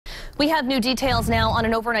We have new details now on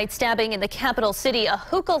an overnight stabbing in the capital city. A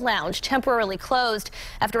hookah lounge temporarily closed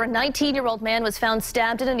after a 19-year-old man was found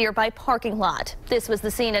stabbed in a nearby parking lot. This was the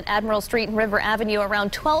scene at Admiral Street and River Avenue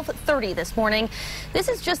around 12:30 this morning. This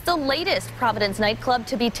is just the latest Providence nightclub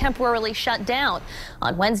to be temporarily shut down.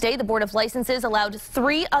 On Wednesday, the Board of Licenses allowed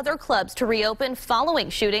 3 other clubs to reopen following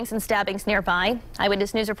shootings and stabbings nearby.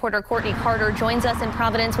 Eyewitness News reporter Courtney Carter joins us in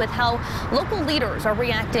Providence with how local leaders are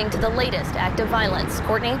reacting to the latest act of violence.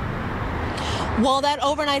 Courtney? Well, that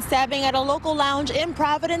overnight stabbing at a local lounge in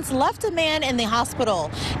Providence left a man in the hospital,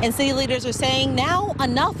 and city leaders are saying now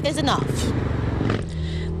enough is enough.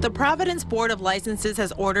 The Providence Board of Licenses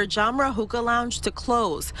has ordered Genre Hookah Lounge to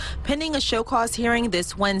close, pending a show cause hearing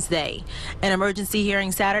this Wednesday. An emergency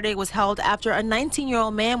hearing Saturday was held after a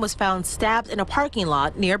 19-year-old man was found stabbed in a parking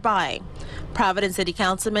lot nearby. Providence City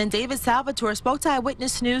Councilman David Salvatore spoke to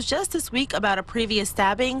Eyewitness News just this week about a previous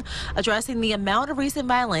stabbing, addressing the amount of recent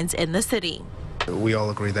violence in the city. We all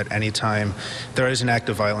agree that any time there is an act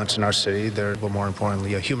of violence in our city, there will, more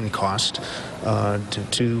importantly, a human cost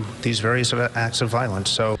to these various acts of violence.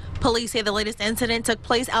 So, police say the latest incident took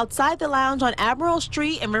place outside the lounge on Admiral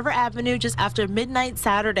Street and River Avenue just after midnight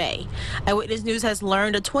Saturday. Eyewitness News has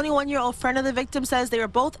learned a 21-year-old friend of the victim says they were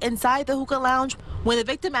both inside the hookah lounge when the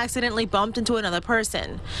victim accidentally bumped into another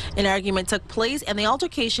person. An argument took place and the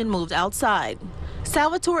altercation moved outside.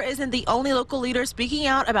 Salvatore isn't the only local leader speaking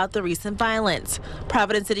out about the recent violence.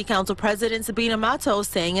 Providence City Council President Sabina Matos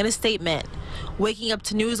saying in a statement, "Waking up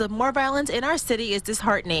to news of more violence in our city is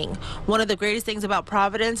disheartening. One of the greatest things about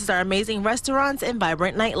Providence is our amazing restaurants and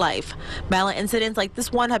vibrant nightlife. Violent incidents like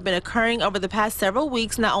this one have been occurring over the past several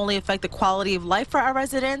weeks, not only affect the quality of life for our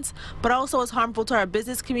residents, but also is harmful to our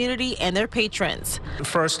business community and their patrons."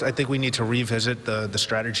 First, I think we need to revisit the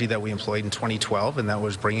strategy that we employed in 2012, and that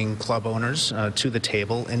was bringing club owners to the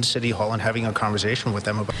table in City Hall and having a conversation with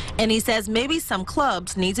them about. And he says maybe some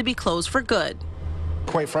clubs need to be closed for good.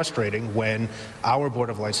 Quite frustrating when our Board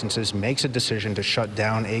of Licenses makes a decision to shut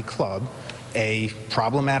down a club, a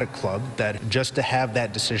problematic club, that just to have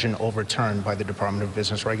that decision overturned by the Department of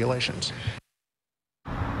Business Regulations.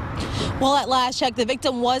 Well, at last check, the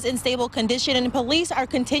victim was in stable condition and police are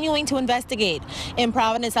continuing to investigate. In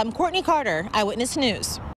Providence, I'm Courtney Carter, Eyewitness News.